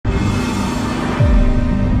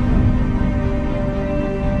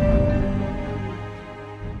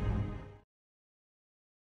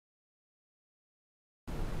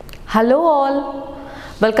Hello all,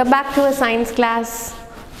 welcome back to a science class.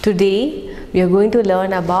 Today we are going to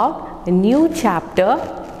learn about a new chapter,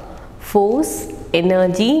 force,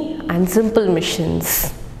 energy and simple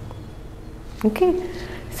missions. Okay,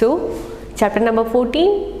 so chapter number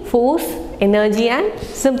 14, force, energy and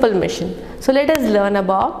simple mission. So let us learn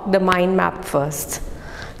about the mind map first.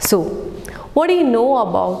 So what do you know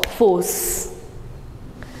about force?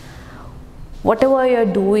 Whatever you are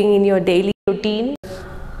doing in your daily routine,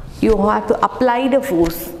 you have to apply the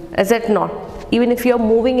force, is it not? Even if you are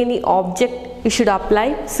moving any object, you should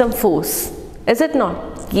apply some force, is it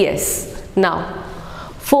not? Yes. Now,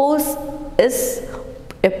 force is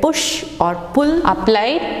a push or pull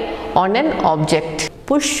applied on an object.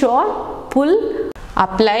 Push or pull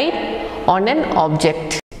applied on an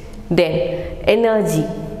object. Then, energy.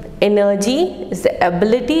 Energy is the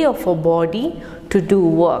ability of a body to do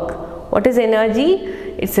work. What is energy?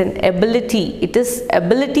 It's an ability. It is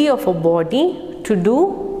ability of a body to do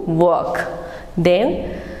work.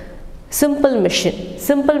 Then simple mission.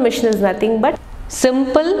 Simple mission is nothing but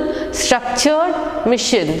simple structured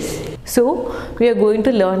missions. So we are going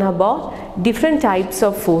to learn about different types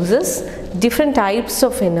of forces, different types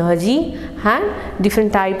of energy and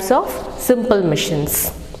different types of simple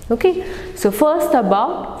missions. Okay. So first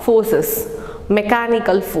about forces.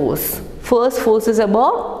 Mechanical force. First force is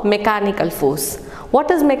about mechanical force. What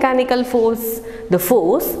is mechanical force? The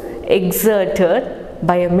force exerted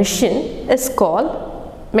by a machine is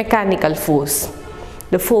called mechanical force.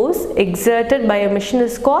 The force exerted by a machine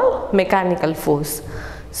is called mechanical force.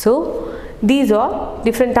 So these are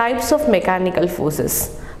different types of mechanical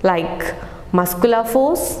forces like muscular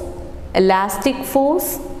force, elastic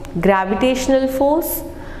force, gravitational force,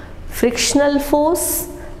 frictional force,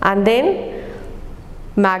 and then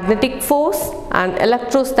magnetic force and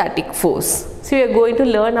electrostatic force. So we are going to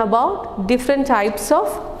learn about different types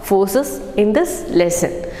of forces in this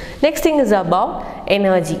lesson. Next thing is about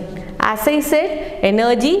energy. As I said,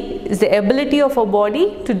 energy is the ability of a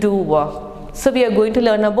body to do work. So we are going to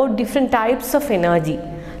learn about different types of energy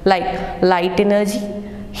like light energy,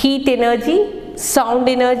 heat energy, sound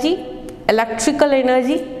energy, electrical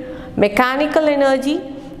energy, mechanical energy,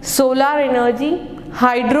 solar energy,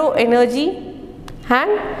 hydro energy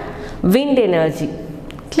and wind energy.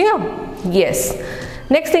 Clear? Yes.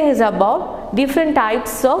 Next thing is about different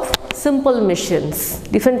types of simple missions.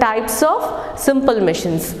 Different types of simple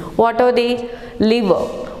missions. What are they? Lever.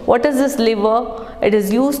 What is this lever? It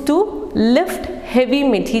is used to lift heavy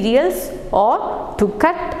materials or to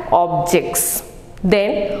cut objects.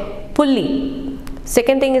 Then pulley.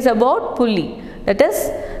 Second thing is about pulley. That is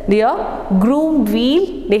their grooved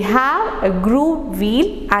wheel. They have a grooved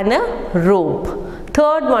wheel and a rope.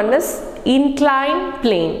 Third one is inclined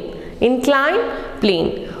plane. Inclined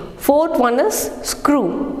plane. Fourth one is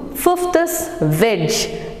screw. Fifth is wedge.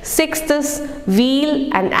 Sixth is wheel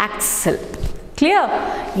and axle. Clear?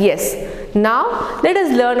 Yes. Now let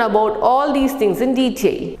us learn about all these things in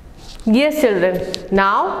detail. Yes children.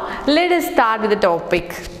 Now let us start with the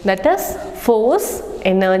topic, that is force,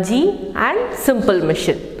 energy and simple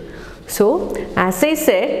mission. So as I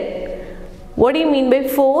said, what do you mean by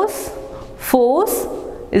force? Force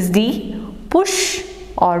is the push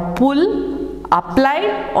or pull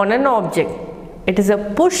applied on an object. It is a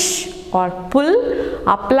push or pull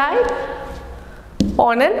applied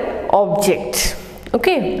on an object.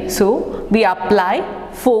 Okay, so we apply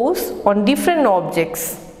force on different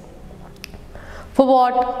objects. For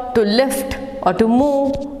what? To lift or to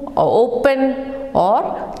move or open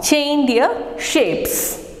or change their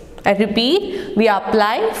shapes. I repeat, we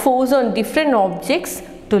apply force on different objects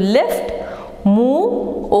to lift,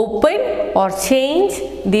 move, open or change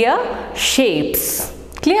their shapes.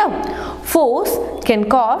 Clear? Force can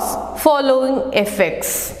cause following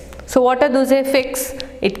effects. So what are those effects?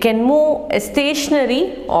 It can move a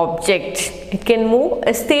stationary object. It can move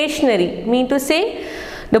a stationary, mean to say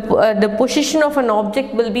the position of an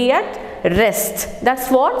object will be at rest. That's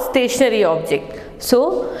what stationary object.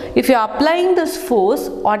 So if you are applying this force,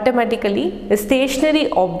 automatically the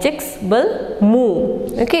stationary objects will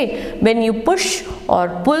move. Okay, when you push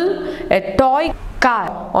or pull a toy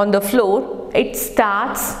car on the floor, it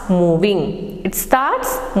starts moving. It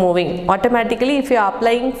starts moving automatically. If you are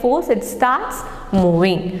applying force, it starts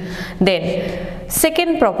moving. Then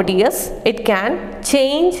second property is it can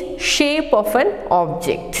change shape of an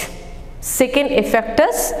object. Second effect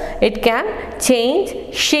is it can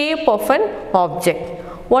change shape of an object.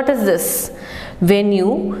 What is this? When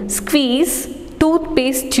you squeeze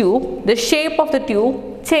toothpaste tube, the shape of the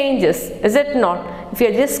tube changes, is it not? If you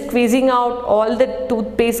are just squeezing out all the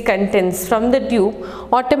toothpaste contents from the tube,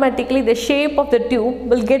 automatically the shape of the tube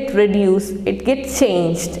will get reduced, it gets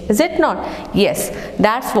changed, is it not? Yes,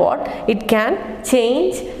 that's what, it can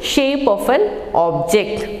change shape of an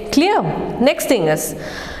object. Clear? Next thing is,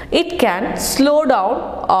 it can slow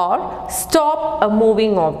down or stop a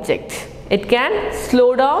moving object. It can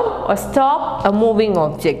slow down or stop a moving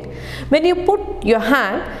object. When you put your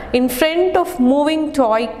hand in front of moving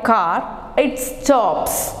toy car, it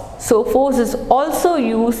stops. So force is also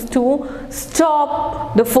used to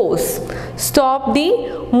stop the force, stop the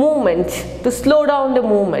movement, to slow down the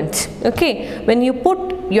movement. Okay, when you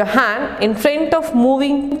put your hand in front of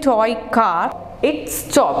moving toy car, it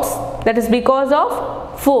stops. That is because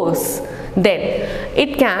of force. Then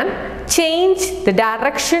it can change the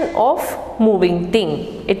direction of moving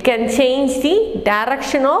thing. It can change the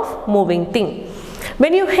direction of moving thing.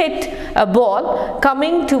 When you hit a ball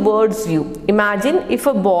coming towards you, imagine if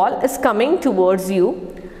a ball is coming towards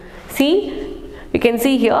you. See, you can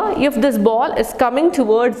see here, if this ball is coming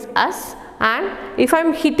towards us, and if I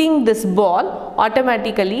am hitting this ball,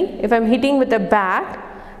 automatically if I am hitting with a bat,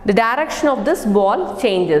 the direction of this ball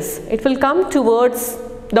changes. It will come towards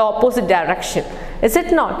the opposite direction, is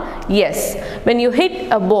it not? Yes, when you hit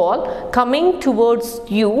a ball coming towards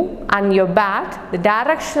you and your bat, the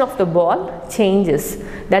direction of the ball changes.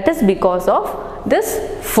 That is because of this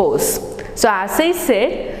force. So as I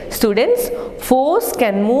said, students, force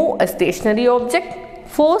can move a stationary object,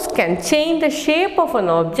 force can change the shape of an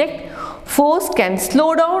object, force can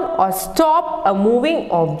slow down or stop a moving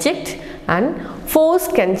object, and force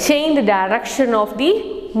can change the direction of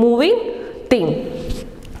the moving thing.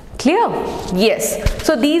 Clear? Yes.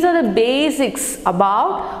 So these are the basics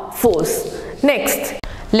about force. Next,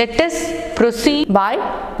 let us proceed by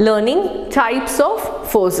learning types of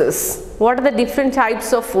forces. What are the different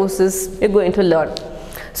types of forces we are going to learn?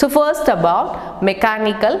 So first about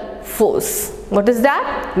mechanical force. What is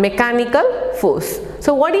that? Mechanical force.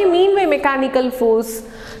 So what do you mean by mechanical force?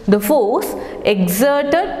 The force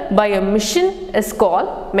exerted by a machine is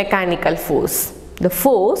called mechanical force. The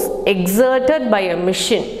force exerted by a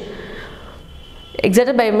machine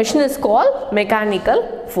is called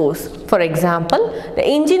mechanical force. For example, the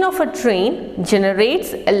engine of a train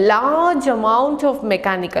generates a large amount of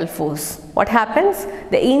mechanical force. What happens?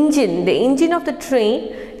 The engine of the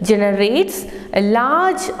train generates a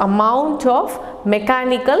large amount of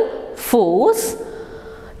mechanical force.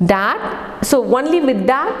 So only with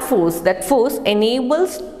that force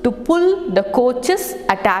enables to pull the coaches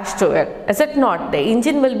attached to it. Is it not? The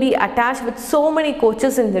engine will be attached with so many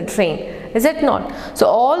coaches in the train. Is it not? So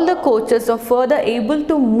all the coaches are further able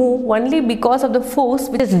to move only because of the force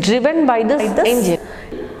which is driven by this engine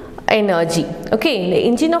energy. Okay, the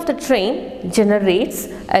engine of the train generates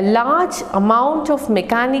a large amount of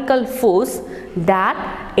mechanical force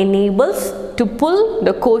that enables to pull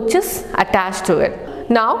the coaches attached to it.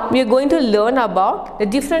 Now we are going to learn about the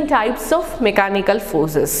different types of mechanical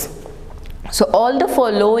forces. So all the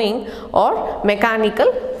following are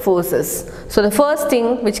mechanical forces. So the first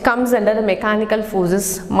thing which comes under the mechanical force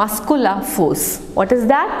is muscular force. What is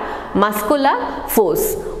that? Muscular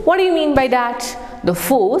force. What do you mean by that? The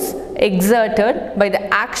force exerted by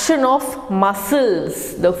the action of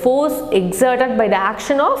muscles. The force exerted by the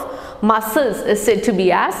action of muscles is said to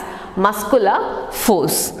be as muscular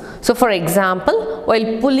force. So for example,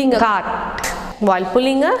 while pulling a cart,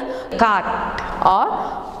 or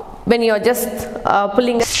when you are just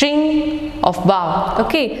pulling a string of bow,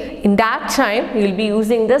 okay, in that time you will be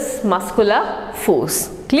using this muscular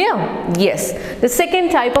force. Clear? Yes. The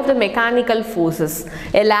second type of the mechanical force is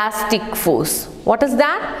elastic force. What is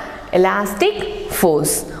that? Elastic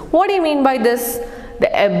force. What do you mean by this?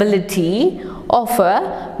 The ability of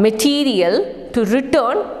a material to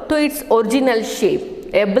return to its original shape.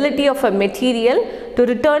 Ability of a material to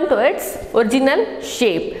return to its original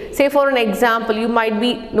shape. Say for an example, you might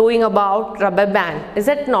be knowing about rubber band. Is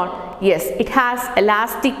it not? Yes, it has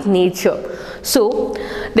elastic nature. So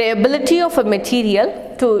the ability of a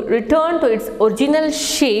material to return to its original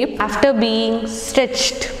shape after being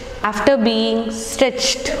stretched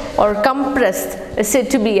or compressed is said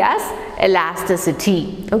to be as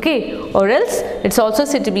elasticity. Okay, or else it's also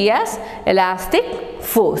said to be as elastic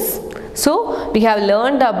force. So we have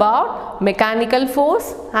learned about mechanical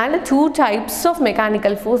force and the two types of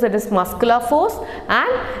mechanical force, that is muscular force and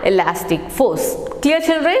elastic force. Clear,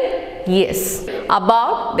 children? Yes.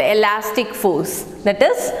 About the elastic force, that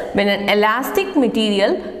is when an elastic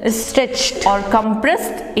material is stretched or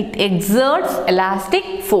compressed, it exerts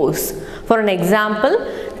elastic force. For an example,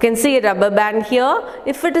 can see a rubber band here.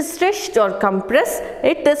 If it is stretched or compressed,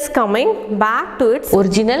 it is coming back to its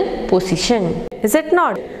original position. Is it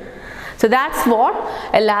not? So that's what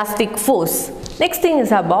elastic force. Next thing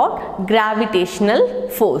is about gravitational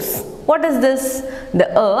force. What is this? The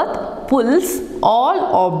earth pulls all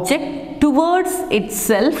object towards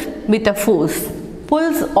itself with a force.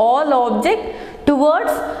 Pulls all object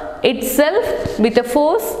towards itself with a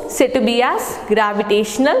force said to be as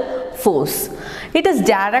gravitational force. It is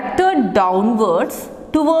directed downwards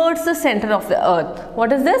towards the center of the earth.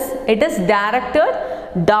 What is this? It is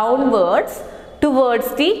directed downwards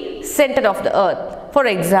towards the center of the earth. For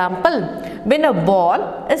example, when a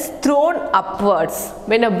ball is thrown upwards,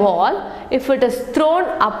 if it is thrown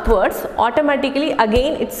upwards, automatically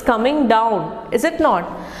again it's coming down. Is it not?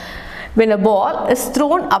 When a ball is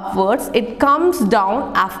thrown upwards, it comes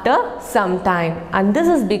down after some time, and this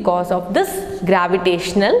is because of this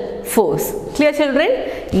gravitational force. Clear, children?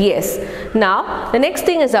 Yes. Now the next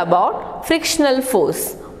thing is about frictional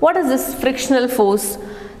force. What is this frictional force?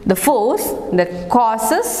 The force that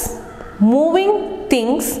causes moving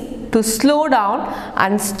things to slow down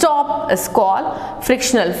and stop is called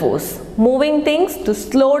frictional force. Moving things to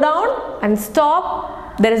slow down and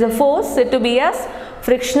stop, there is a force said to be as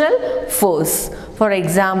frictional force. For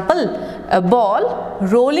example, a ball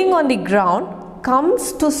rolling on the ground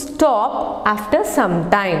comes to stop after some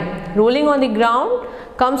time. Rolling on the ground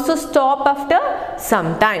comes to stop after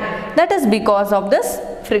some time. That is because of this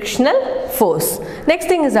frictional force. Next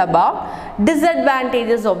thing is about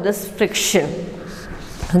disadvantages of this friction.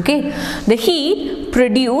 Okay, the heat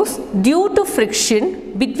produced due to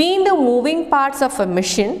friction between the moving parts of a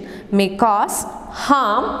machine may cause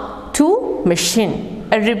harm to machine.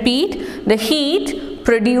 I repeat, the heat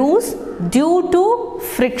produced due to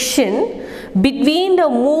friction between the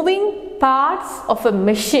moving parts of a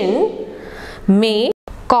machine may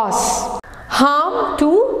cause harm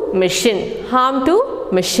to machine.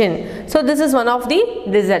 So this is one of the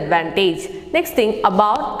disadvantage. Next thing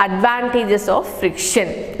about advantages of friction.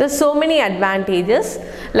 There are so many advantages,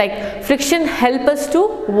 like friction help us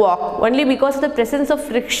to walk. Only because of the presence of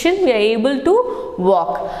friction we are able to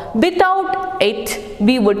walk. Without it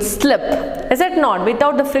we would slip. Is it not?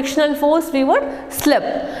 Without the frictional force we would slip.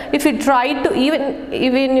 If you try to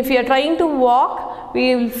even if you are trying to walk,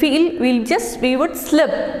 we will feel we would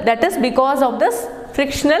slip. That is because of this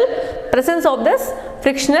presence of this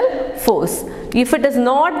frictional force. If it is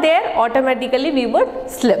not there, automatically we would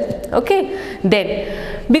slip. Okay.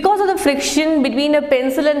 Then because of the friction between a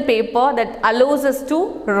pencil and paper that allows us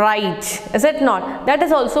to write, is it not? That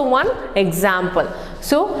is also one example.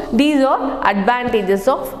 So these are advantages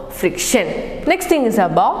of friction. Next thing is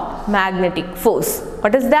about magnetic force.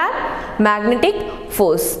 What is that? Magnetic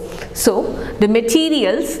force. So the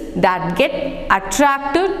materials that get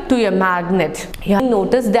attracted to a magnet. You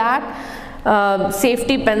notice that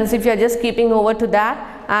safety pins, if you are just keeping over to that,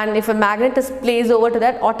 and if a magnet is placed over to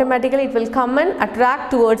that, automatically it will come and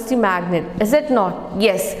attract towards the magnet. Is it not?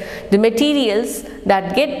 Yes. The materials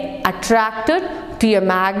that get attracted to a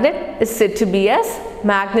magnet is said to be as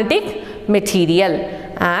magnetic material,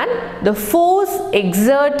 and the force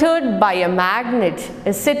exerted by a magnet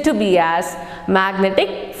is said to be as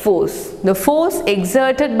magnetic force. The force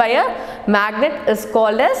exerted by a magnet is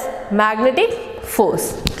called as magnetic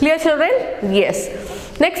force. Clear, children?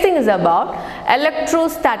 Yes. Next thing is about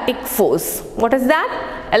electrostatic force. What is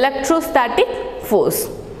that? Electrostatic force.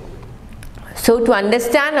 So to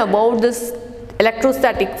understand about this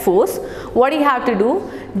electrostatic force, what you have to do,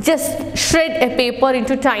 just shred a paper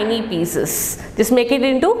into tiny pieces. Just make it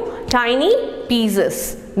into tiny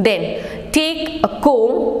pieces. Then take a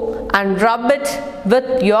comb and rub it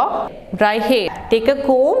with your dry hair. Take a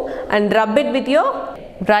comb and rub it with your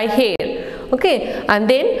dry hair. Okay, and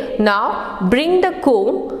then now bring the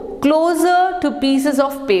comb closer to pieces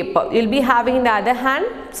of paper. You will be having in the other hand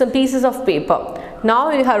some pieces of paper.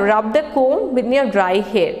 Now you have rubbed the comb with your dry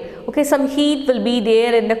hair. Okay, some heat will be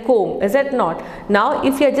there in the comb, is it not? Now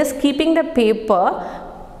if you are just keeping the paper,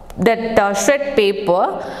 that shred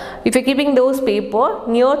paper, if you are keeping those paper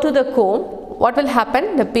near to the comb, what will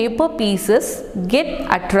happen? The paper pieces get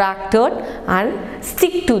attracted and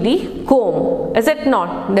stick to the comb. Is it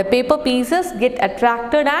not? The paper pieces get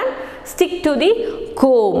attracted and stick to the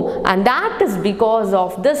comb, and that is because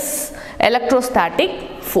of this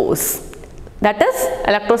electrostatic force. That is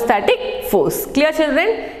electrostatic force. Clear,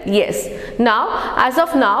 children? Yes. Now, as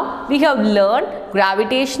of now, we have learned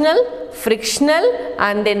gravitational, frictional,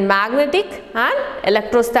 and then magnetic and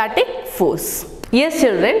electrostatic force. Yes,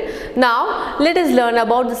 children. Now let us learn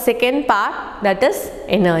about the second part, that is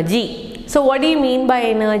energy. So what do you mean by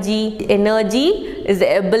energy? Energy is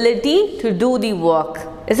the ability to do the work.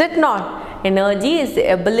 Is it not? Energy is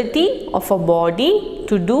the ability of a body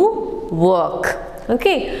to do work.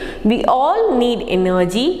 Okay. We all need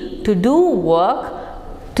energy to do work.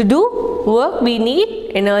 To do work we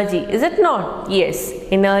need energy. Is it not? Yes.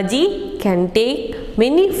 Energy can take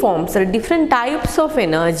many forms. There are different types of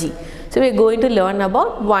energy. So we are going to learn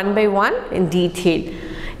about one by one in detail.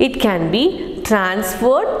 It can be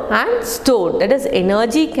transferred and stored. That is,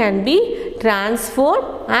 energy can be transferred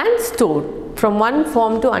and stored. From one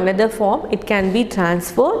form to another form, it can be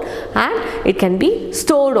transferred and it can be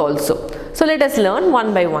stored also. So let us learn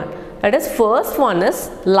one by one. That is, first one is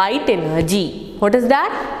light energy. What is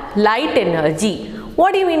that? Light energy.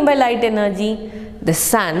 What do you mean by light energy? The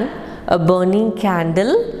sun, a burning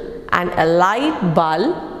candle and a light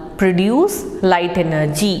bulb produce light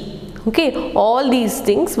energy. Okay, all these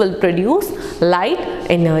things will produce light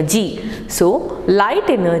energy. So, light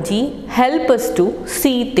energy help us to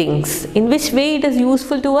see things. In which way it is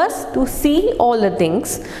useful to us? To see all the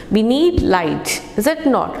things, we need light. Is it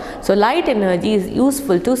not? So, light energy is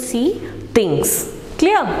useful to see things.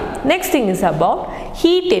 Clear? Next thing is about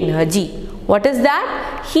heat energy. What is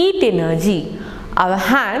that? Heat energy. Our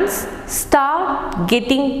hands start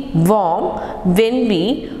getting warm when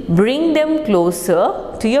we bring them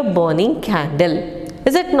closer to a burning candle.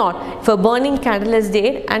 Is it not? If a burning candle is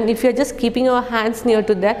there and if you are just keeping your hands near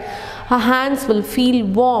to that, our hands will feel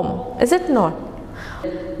warm. Is it not?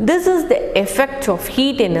 This is the effect of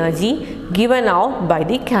heat energy given out by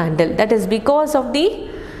the candle. That is because of the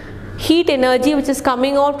heat energy which is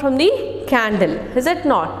coming out from the candle. Is it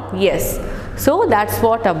not? Yes. So that's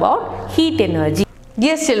what about heat energy.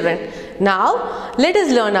 Yes children, now let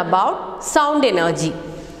us learn about sound energy.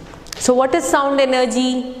 So what is sound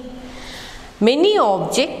energy? Many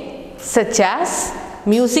objects such as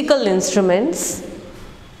musical instruments,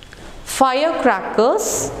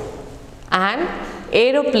 firecrackers and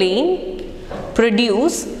aeroplane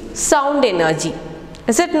produce sound energy.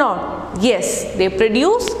 Is it not? Yes, they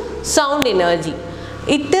produce sound energy.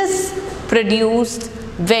 It is produced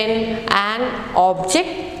when an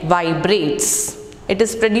object vibrates. It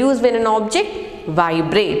is produced when an object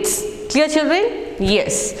vibrates. Clear children?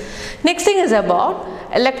 Yes. Next thing is about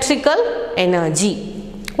electrical energy.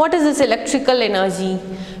 What is this electrical energy?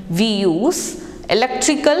 We use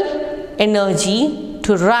electrical energy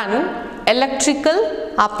to run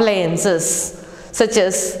electrical appliances such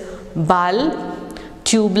as bulb,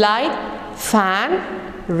 tube light,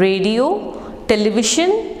 fan, radio,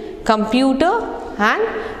 television, computer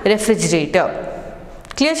and refrigerator.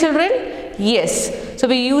 Clear children? Yes. So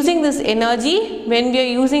we are using this energy when we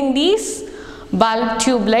are using these bulb,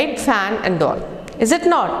 tube light, fan and all. Is it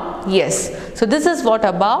not? Yes. So this is what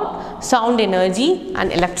about sound energy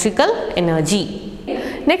and electrical energy.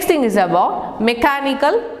 Next thing is about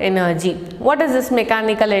mechanical energy. What is this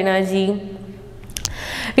mechanical energy?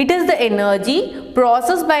 It is the energy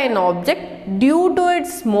processed by an object due to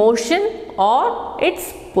its motion or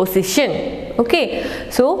its position. Okay,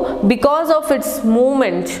 so because of its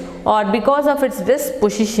movement or because of its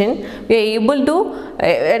disposition, we are able to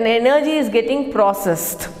an energy is getting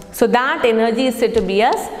processed. So that energy is said to be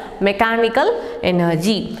as mechanical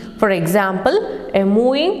energy. For example, a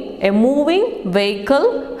moving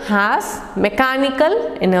vehicle has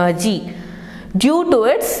mechanical energy due to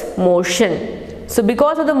its motion. So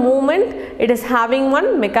because of the movement, it is having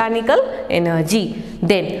one mechanical energy.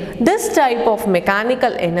 Then this type of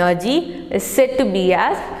mechanical energy is said to be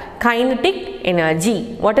as kinetic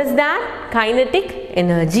energy. What is that? Kinetic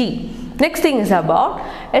energy. Next thing is about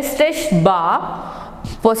a stretched bar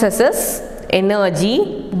possesses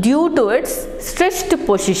energy due to its stretched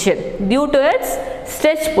position. Due to its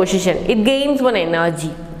stretched position, it gains one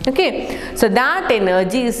energy. Okay, so that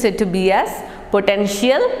energy is said to be as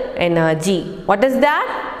potential energy. What is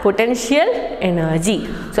that? Potential energy.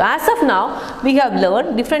 So as of now, we have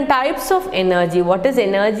learned different types of energy. What is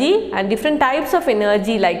energy and different types of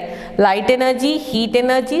energy like light energy, heat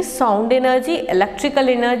energy, sound energy, electrical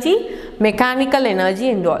energy, mechanical energy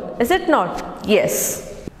and all. Is it not?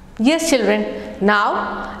 Yes. Yes children.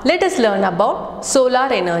 Now let us learn about solar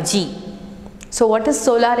energy. So what is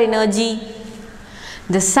solar energy?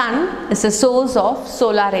 The sun is a source of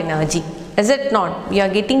solar energy. Is it not? We are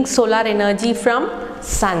getting solar energy from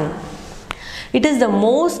sun. It is the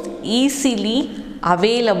most easily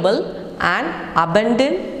available and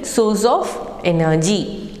abundant source of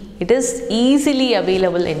energy. It is easily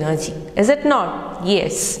available energy. Is it not?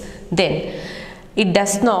 Yes. Then it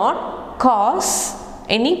does not cause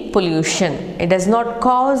any pollution. It does not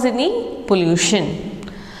cause any pollution.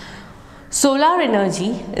 Solar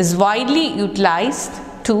energy is widely utilized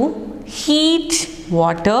to heat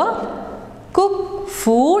water, cook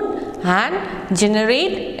food and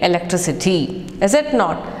generate electricity. Is it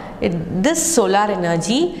not? This solar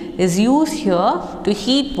energy is used here to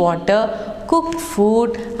heat water, cook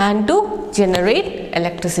food and to generate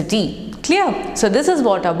electricity. Clear? So this is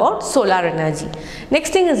what about solar energy.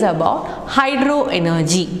 Next thing is about hydro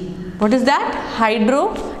energy. What is that?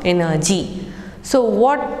 Hydro energy. So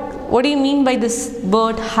what do you mean by this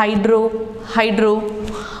word hydro? Hydro.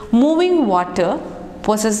 Moving water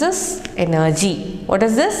possesses energy. What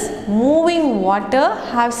is this? Moving water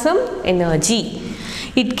has some energy.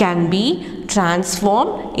 It can be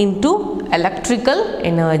transformed into electrical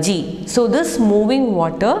energy. So this moving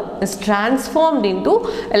water is transformed into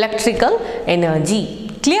electrical energy.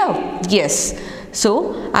 Clear? Yes.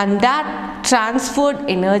 So, and that transferred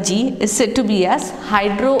energy is said to be as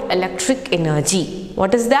hydroelectric energy.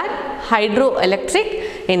 What is that?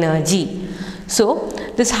 Hydroelectric energy. So,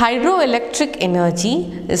 this hydroelectric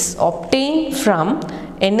energy is obtained from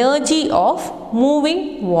energy of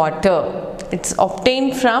moving water. It's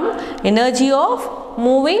obtained from energy of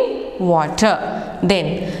moving water.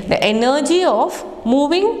 Then, the energy of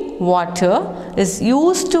moving water is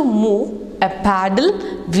used to move a paddle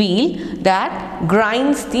wheel that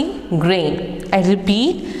grinds the grain. I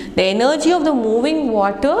repeat, the energy of the moving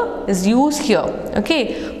water is used here.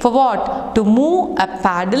 Okay, for what? To move a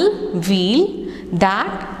paddle wheel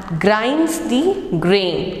that grinds the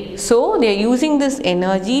grain. So they are using this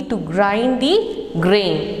energy to grind the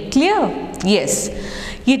grain. Clear? Yes.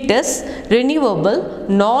 It is renewable,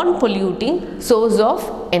 non-polluting source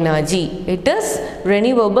of energy. It is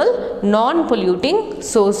renewable, non-polluting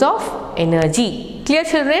source of energy. Clear,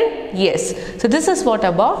 children? Yes. So this is what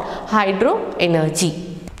about hydro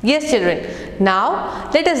energy. Yes, children.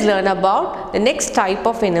 Now let us learn about the next type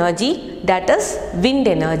of energy, that is wind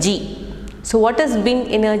energy. So what is wind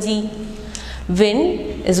energy?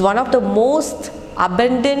 Wind is one of the most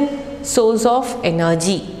abundant source of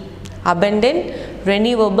energy. Abundant,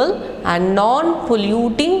 renewable and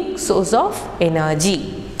non-polluting source of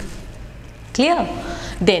energy. Clear?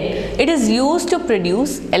 Then it is used to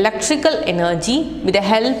produce electrical energy with the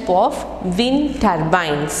help of wind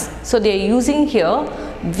turbines. So they are using here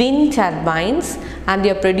wind turbines and they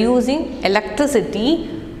are producing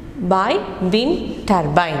electricity by wind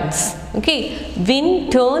turbines. Okay,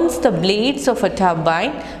 wind turns the blades of a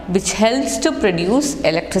turbine which helps to produce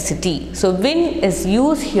electricity. So wind is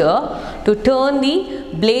used here to turn the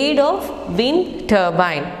blade of wind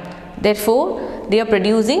turbine. Therefore, they are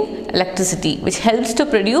producing electricity which helps to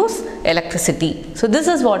produce electricity. So this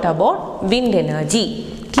is what about wind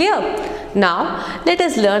energy. Clear? Now let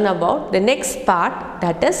us learn about the next part,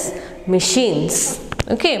 that is machines.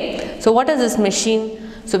 Okay, so what is this machine?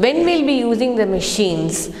 So when we will be using the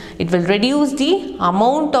machines, it will reduce the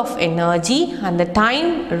amount of energy and the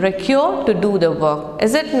time required to do the work.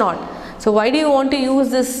 Is it not? So why do you want to use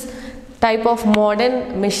this type of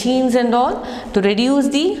modern machines and all? To reduce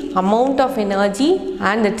the amount of energy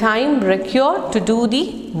and the time required to do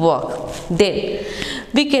the work. Then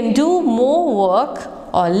we can do more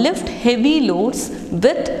work or lift heavy loads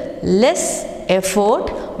with less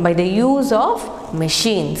effort by the use of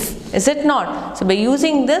machines. Is it not? So by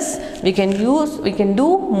using this we can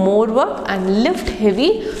do more work and lift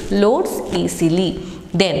heavy loads easily.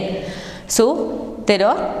 Then so there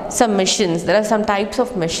are some machines, there are some types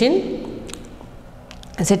of machine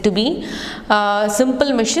said to be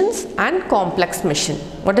simple machines and complex machine.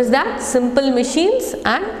 What is that? Simple machines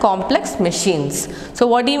and complex machines. So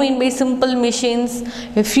what do you mean by simple machines?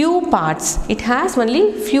 A few parts. It has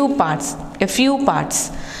only few parts. A few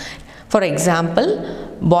parts. For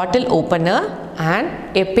example, bottle opener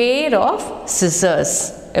and a pair of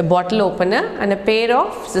scissors. A bottle opener and a pair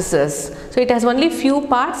of scissors. So it has only few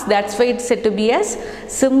parts, that's why it's said to be as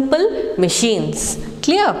simple machines.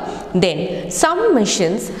 Clear? Then some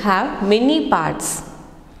machines have many parts.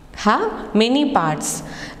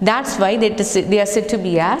 That's why they are said to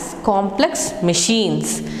be as complex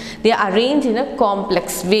machines. They are arranged in a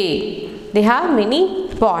complex way. They have many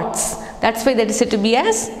parts. That's why that is said to be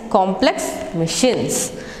as complex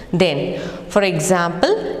machines. Then, for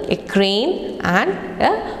example, a crane and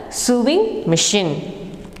a sewing machine.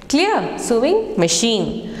 Clear? Sewing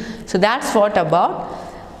machine. So that's what about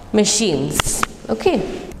machines. Okay.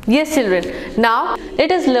 Yes, children. Now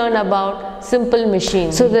let us learn about simple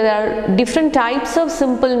machines. So there are different types of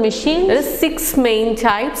simple machines. There are 6 main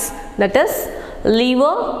types. That is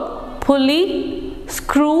lever, pulley,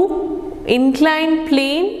 screw, inclined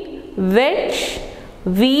plane, wedge,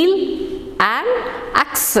 wheel and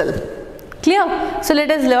axle. Clear? So let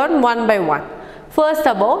us learn one by one. First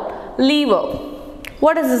about lever.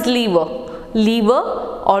 What is this lever? Lever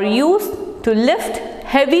are used to lift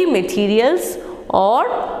heavy materials or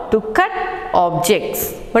to cut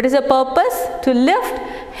objects. What is the purpose? To lift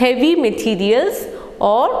heavy materials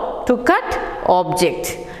or to cut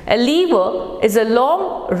object. A lever is a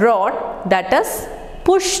long rod that is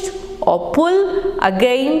pushed or pulled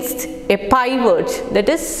against a pivot, that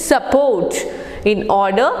is support, in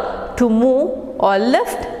order to move or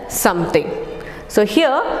lift something. So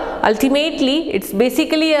here ultimately it's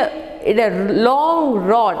basically a long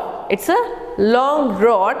rod. It's a long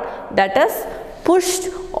rod that is pushed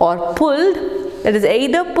or pulled, that is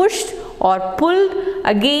either pushed or pulled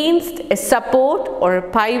against a support or a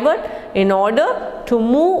pivot in order to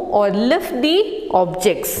move or lift the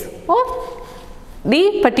objects or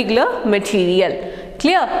the particular material.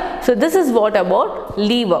 Clear? So this is what about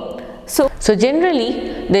lever. So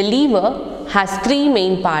generally the lever has three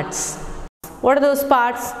main parts. What are those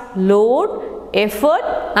parts? Load, effort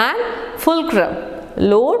and fulcrum.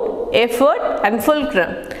 Load, effort and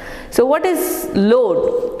fulcrum. So what is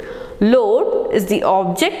load? Load is the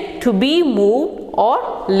object to be moved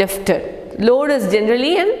or lifted. Load is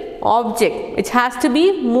generally an object which has to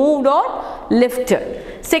be moved or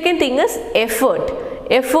lifted. Second thing is effort.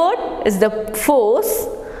 Effort is the force.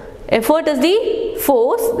 Effort is the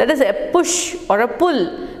force, that is a push or a pull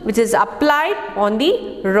which is applied on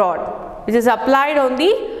the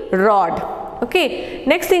rod. Okay.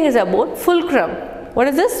 Next thing is about fulcrum. What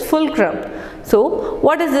is this? Fulcrum. So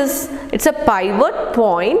what is this? It's a pivot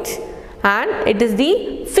point and it is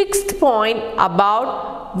the fixed point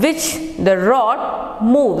about which the rod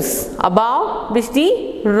moves. About which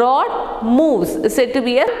the rod moves is said to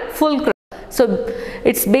be a fulcrum. So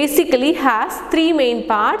it basically has three main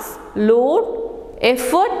parts: load,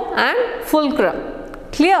 effort and fulcrum.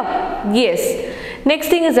 Clear? Yes. Next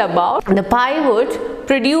thing is about the pivot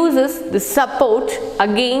produces the support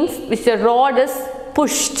against which the rod is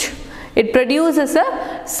pushed. It produces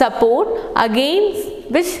a support against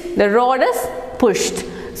which the rod is pushed.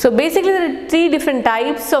 So basically there are three different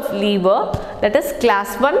types of lever, that is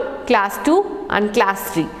class 1, class 2 and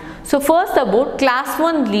class 3. So first about class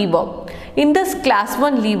 1 lever. In this class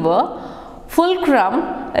 1 lever,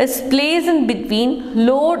 fulcrum is placed in between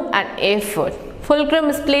load and effort. Fulcrum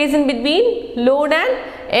is placed in between load and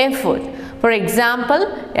effort. For example,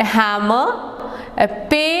 a hammer, a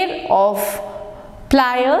pair of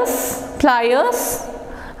pliers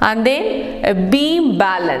and then a beam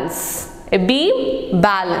balance.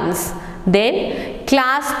 Then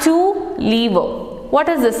class 2 lever. What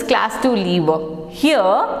is this class 2 lever?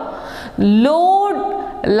 Here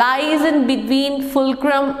load lies in between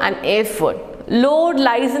fulcrum and effort. Load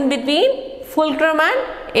lies in between fulcrum and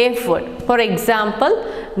effort. For example,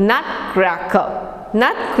 nutcracker,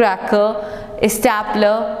 a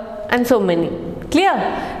stapler and so many. Clear?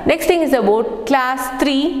 Next thing is about class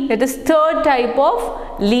 3, that is third type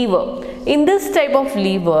of lever. In this type of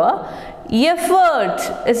lever, effort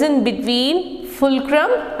is in between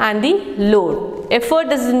fulcrum and the load.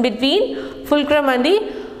 Effort is in between fulcrum and the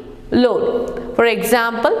load. For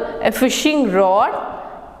example, a fishing rod,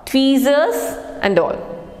 tweezers and all.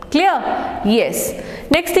 Clear? Yes.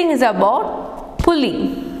 Next thing is about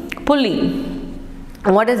pulley.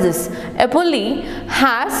 What is this? A pulley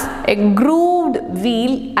has a grooved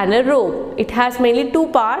wheel and a rope. It has mainly two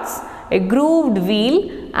parts, a grooved wheel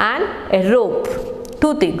and a rope.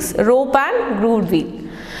 Two things, rope and grooved wheel.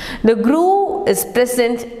 The groove is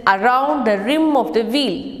present around the rim of the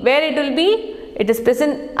wheel. Where it will be? It is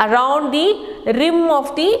present around the rim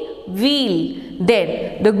of the wheel.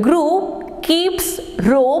 Then the groove keeps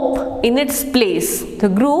rope in its place. The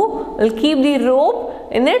groove will keep the rope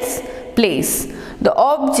in its place. The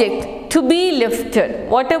object to be lifted,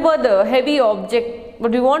 whatever the heavy object,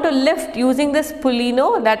 what we want to lift using this pulley,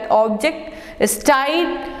 that object is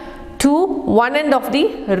tied to one end of the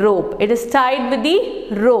rope. It is tied with the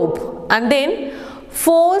rope and then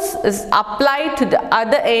force is applied to the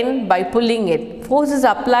other end by pulling it. Force is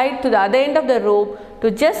applied to the other end of the rope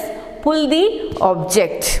to just pull the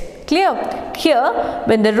object. Clear? Here,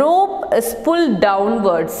 when the rope is pulled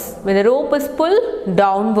downwards, the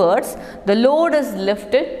load is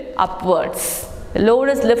lifted upwards.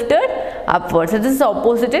 So this is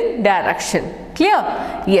opposite in direction. Clear?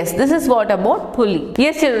 Yes, this is what about pulley.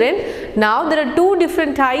 Yes children, now there are two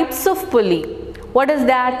different types of pulley. What is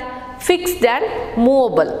that? Fixed and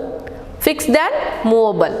movable.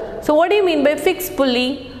 So what do you mean by fixed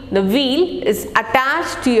pulley? The wheel is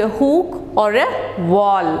attached to a hook or a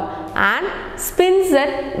wall and spins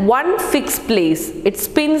at one fixed place. It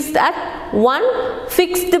spins at one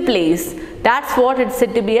fixed place. That's what it's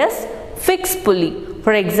said to be as fixed pulley.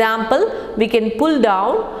 For example, we can pull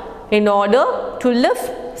down in order to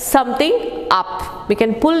lift something up. We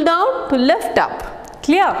can pull down to lift up.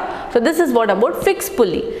 Clear? So this is what about fixed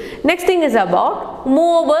pulley. Next thing is about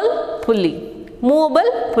movable pulley.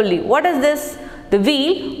 Movable pulley. What is this? The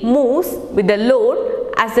wheel moves with the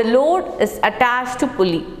load as the load is attached to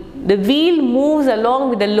pulley. The wheel moves along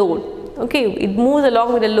with the load. Okay, it moves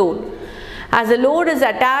along with the load. As the load is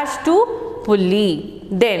attached to pulley,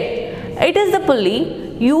 then it is the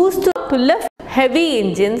pulley used to lift heavy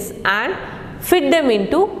engines and fit them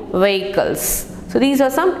into vehicles. So these are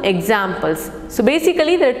some examples. So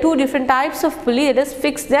basically there are two different types of pulley, that is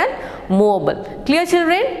fixed and movable. Clear,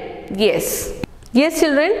 children? Yes. Yes,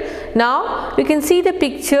 children. Now you can see the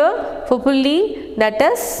picture for pulley, that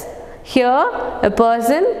is here a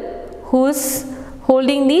person who is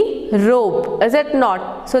holding the rope, is it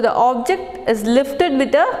not? So the object is lifted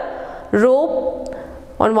with a rope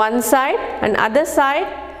on one side, and other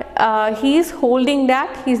side he is holding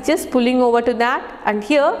that, he is just pulling over to that, and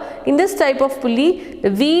here in this type of pulley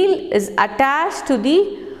the wheel is attached to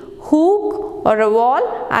the hook or a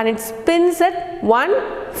wall and it spins at one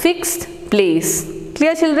fixed place.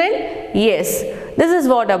 Clear, children? Yes. This is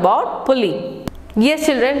what about pulley. Yes,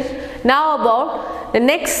 children. Now about the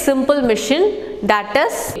next simple machine, that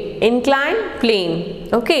is inclined plane.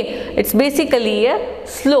 Okay, it's basically a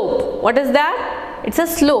slope. What is that? It's a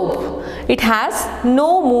slope. It has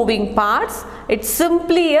no moving parts. It's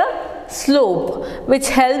simply a slope which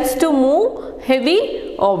helps to move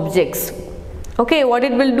heavy objects. Okay, what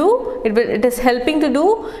it will do? It is helping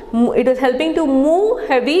to move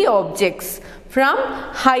heavy objects from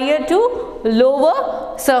higher to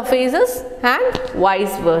lower surfaces and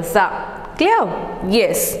vice versa. Clear?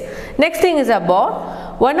 Yes. Next thing is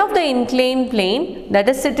about one of the inclined plane, that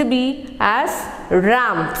is said to be as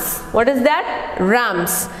ramps. What is that?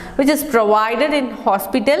 Ramps, which is provided in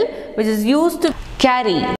hospital, which is used to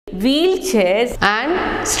carry wheelchairs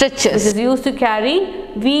and stretchers. This is used to carry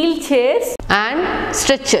wheelchairs and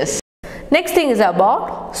stretchers. Next thing is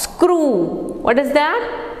about screw. What is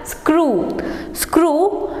that? Screw.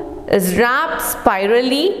 Screw is wrapped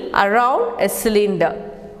spirally around a cylinder.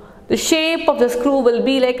 The shape of the screw will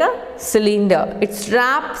be like a cylinder. It's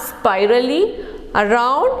wrapped spirally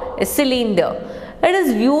around a cylinder. It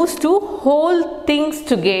is used to hold things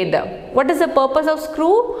together. What is the purpose of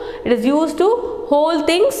screw? It is used to hold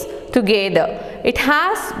things together. It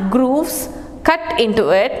has grooves cut into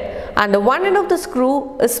it, and the one end of the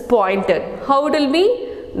screw is pointed. How it will be?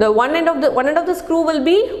 The one end of the screw will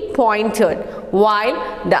be pointed, while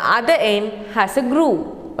the other end has a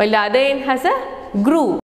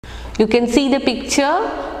groove. You can see the picture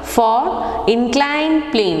for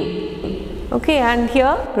inclined plane. Okay, and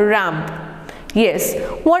here ramp. Yes.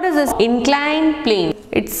 What is this inclined plane?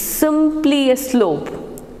 It's simply a slope.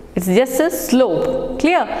 It's just a slope.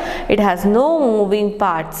 Clear? It has no moving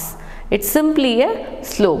parts. It's simply a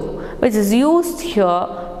slope which is used here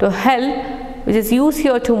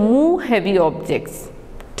to move heavy objects.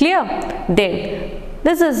 Clear? Then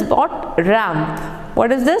this is what? Ramp.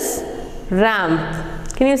 What is this? Ramp.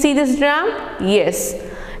 Can you see this ramp? Yes.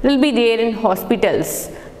 It will be there in hospitals,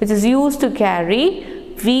 which is used to carry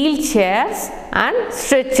wheelchairs and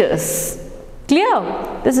stretchers. Clear?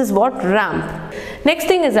 This is what ramp. Next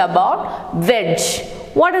thing is about wedge.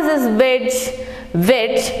 What is this wedge?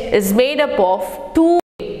 Wedge is made up of two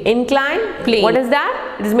inclined planes. What is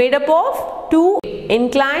that? It is made up of two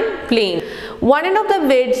inclined planes. One end of the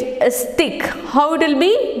wedge is thick. How it will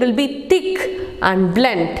be? It will be thick and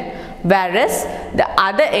blunt, whereas the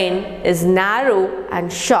other end is narrow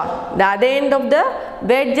and short. The other end of the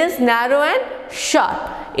wedge is narrow and short.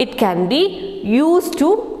 It can be used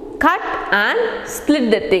to cut and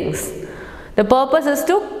split the things. The purpose is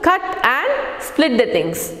to cut and split the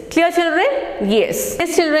things. Clear, children? Yes.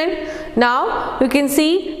 Yes, children. Now you can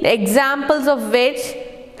see the examples of wedge,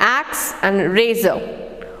 axe and razor.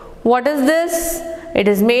 What is this? It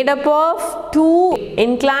is made up of two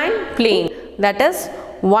inclined planes. That is,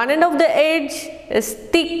 one end of the edge is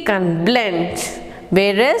thick and blunt,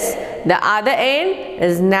 whereas the other end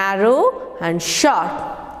is narrow and short.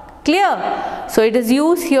 Clear? So it is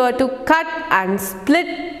used here to cut and split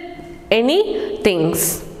any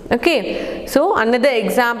things. Okay. So another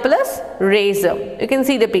example is razor. You can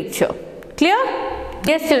see the picture. Clear?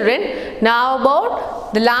 Yes, children. Now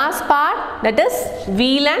about the last part, that is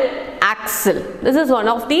wheel and axle. This is one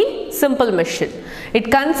of the simple machine.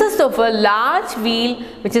 It consists of a large wheel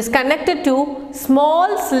which is connected to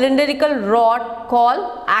small cylindrical rod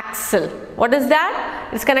called axle. What is that?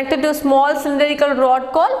 It's connected to a small cylindrical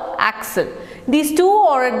rod called axle. These two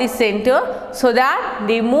are at the center so that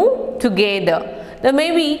they move together. There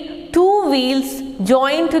may be two wheels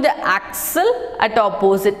joined to the axle at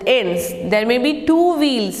opposite ends. There may be two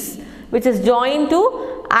wheels which is joined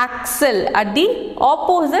to axle at the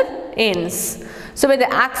opposite ends. So when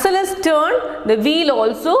the axle is turned, the wheel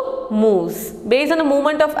also moves. Based on the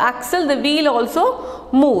movement of axle, the wheel also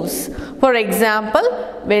moves. For example,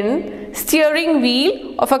 when steering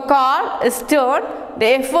wheel of a car is turned, the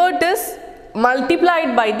effort is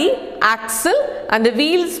multiplied by the axle and the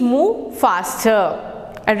wheels move faster.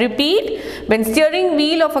 I repeat, when steering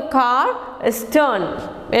wheel of a car is turned,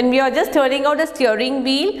 when we are just turning out the steering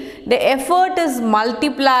wheel, the effort is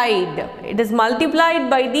multiplied. It is multiplied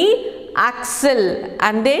by the axle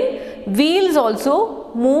and then wheels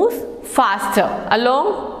also move faster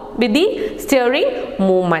along with the steering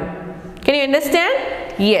movement. Can you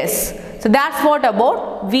understand? Yes. So that's what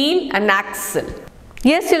about wheel and axle.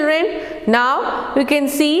 Yes children, now you can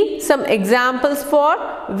see some examples for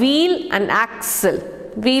wheel and axle.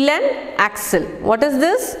 Wheel and axle. What is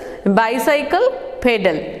this? Bicycle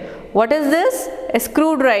pedal. What is this? A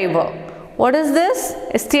screwdriver. What is this?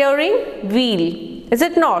 A steering wheel. Is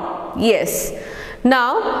it not? Yes.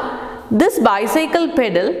 Now this bicycle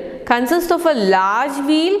pedal consists of a large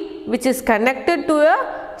wheel which is connected to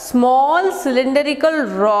a small cylindrical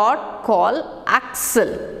rod called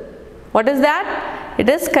axle. What is that? It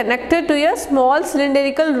is connected to a small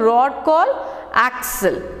cylindrical rod called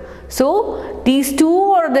axle. So these two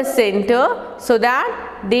are the center so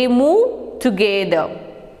that they move together.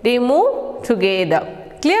 They move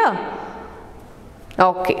together. Clear?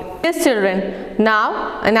 Okay. Yes children,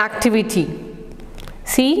 now an activity.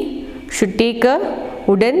 See, should take a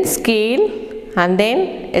wooden scale and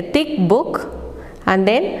then a thick book and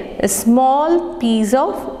then a small piece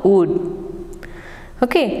of wood.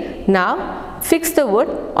 Okay, now fix the wood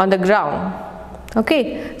on the ground.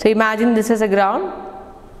 Okay, so imagine this is a ground.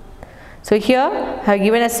 So here I have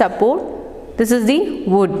given a support. This is the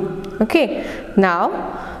wood. Okay,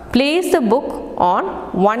 now place the book on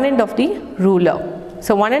one end of the ruler.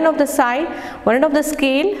 So one end of the side, one end of the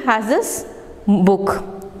scale has this book.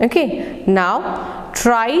 Okay, now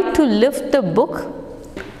try to lift the book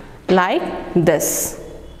like this.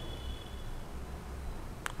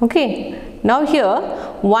 Okay, now here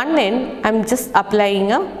one end I am just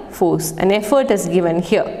applying a force, an effort is given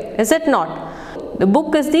here. Is it not? The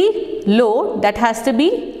book is the load that has to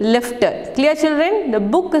be lifted. Clear children? The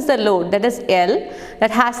book is the load, that is L, that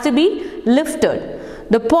has to be lifted.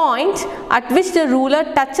 The point at which the ruler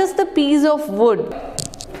touches the piece of wood,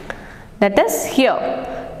 that is here.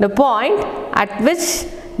 The point at which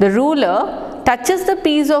the ruler touches the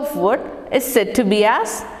piece of wood is said to be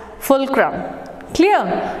as fulcrum.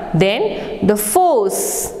 Clear? Then the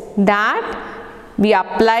force that we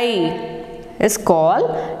apply is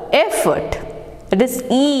called effort. That is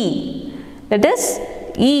E. That is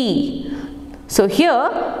E. So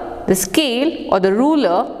here the scale or the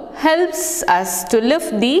ruler helps us to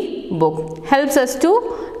lift the book. Helps us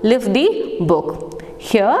to lift the book.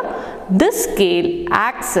 Here this scale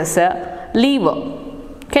acts as a lever.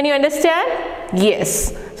 Can you understand?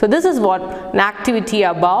 Yes. So this is what an activity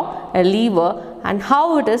about a lever and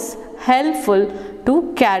how it is helpful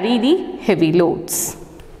to carry the heavy loads.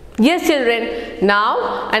 Yes children,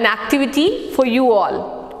 now an activity for you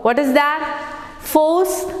all. What is that?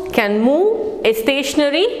 Force can move a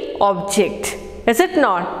stationary object. Is it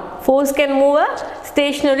not? Force can move a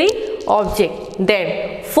stationary object.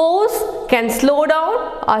 Then force can slow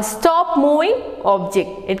down or stop moving object.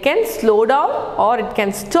 It can slow down or it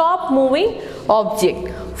can stop moving object.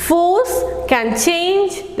 Force can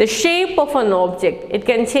change the shape of an object. It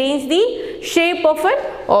can change the shape of an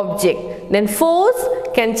object. Then force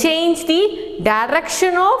can change the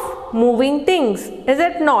direction of moving things. Is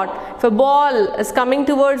it not? If a ball is coming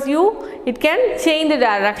towards you, it can change the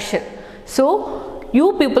direction. So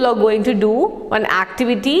you people are going to do an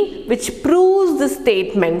activity which proves the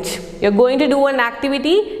statement. You are going to do an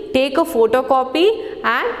activity, take a photocopy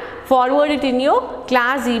and forward it in your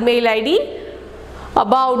class email ID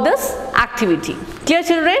about this activity. Clear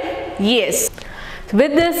children? Yes. So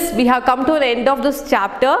with this we have come to an end of this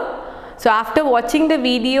chapter. So after watching the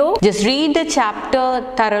video, just read the chapter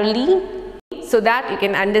thoroughly so that you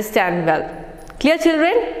can understand well. Clear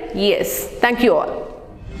children? Yes. Thank you all.